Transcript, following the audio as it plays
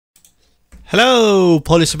Hello,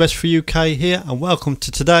 Police Best for UK here, and welcome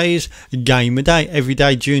to today's Game of Day. Every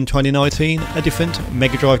day, June 2019, a different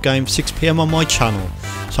Mega Drive game, 6 PM on my channel.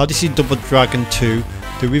 So this is Double Dragon 2,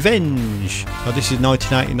 The Revenge. So this is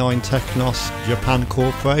 1989 Technos Japan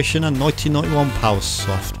Corporation and 1991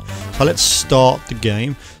 Powersoft. So let's start the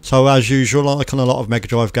game. So as usual, like on a lot of Mega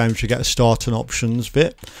Drive games, you get a start and options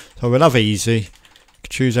bit. So we'll have easy.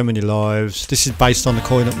 Choose how many lives. This is based on the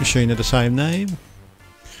coin-up machine of the same name.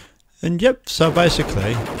 And yep, so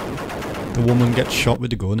basically, the woman gets shot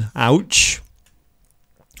with a gun. Ouch!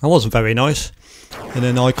 That wasn't very nice. And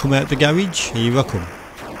then I come out the garage. Here I come.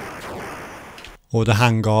 Or the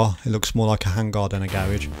hangar. It looks more like a hangar than a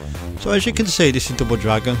garage. So as you can see, this is Double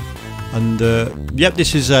Dragon. And yep,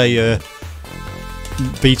 this is a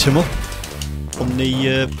beat 'em up on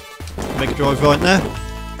the Mega Drive right now.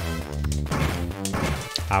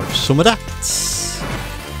 Have some of that.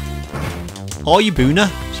 Oh, you booner.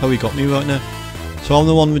 So he got me right now. So I'm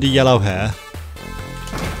the one with the yellow hair.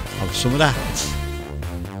 Have some of that.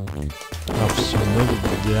 Have some of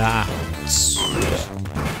that.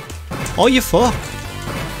 Oh, you fuck.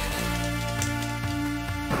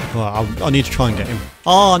 Well, I need to try and get him.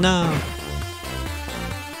 Oh no.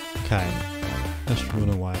 Okay. Let's run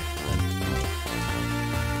away.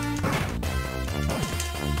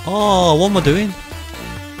 Oh, what am I doing?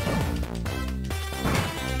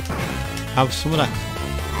 Have some of that.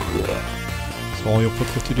 So I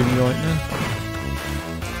uppercutted him right now.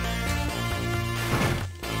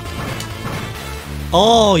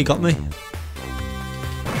 Oh, he got me.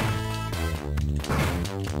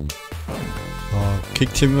 Oh,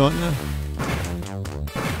 kicked him right now.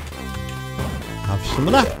 Have some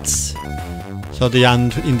of that. So the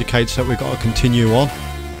hand indicates that we've got to continue on.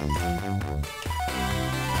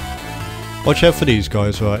 Watch out for these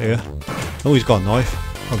guys right here. Oh, he's got a knife.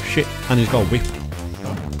 Oh shit, and he's got a whip.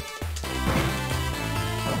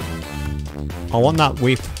 I want that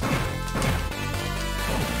whip.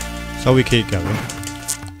 So we keep going.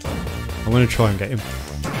 I'm going to try and get him.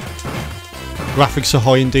 Graphics are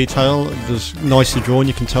high in detail. There's nicely drawn.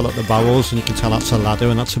 You can tell at the barrels, and you can tell that's a ladder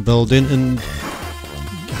and that's a building and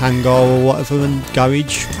hangar or whatever and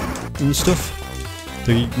garage and stuff.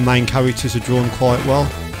 The main characters are drawn quite well.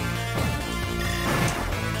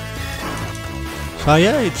 So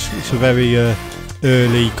yeah, it's a very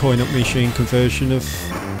early coin-up machine conversion of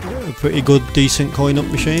a pretty good, decent coin-up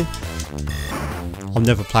machine. I've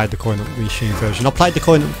never played the coin-up machine version. I played the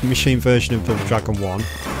coin-up machine version of Double Dragon 1.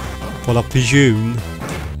 Well, I presume,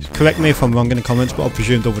 correct me if I'm wrong in the comments, but I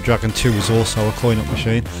presume Double Dragon 2 is also a coin-up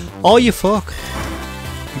machine. Oh, you fuck!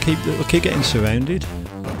 I keep getting surrounded.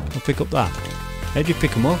 I'll pick up that. How do you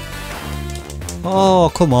pick them up?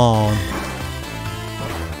 Oh, come on.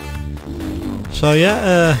 So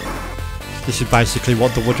yeah, this is basically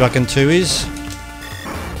what Double Dragon 2 is.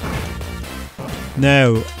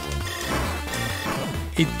 Now,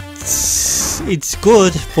 it's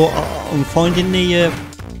good, but I'm finding the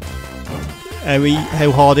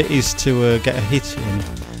how hard it is to get a hit in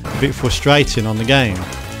a bit frustrating on the game,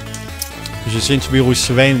 because you seem to be always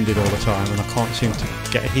surrounded all the time, and I can't seem to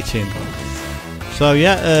get a hit in. So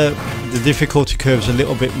yeah, the difficulty curve's a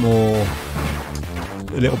little bit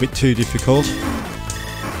too difficult.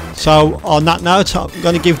 So on that note, I'm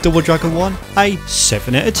going to give Double Dragon 1 a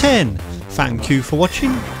 7 out of 10. Thank you for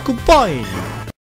watching. Goodbye.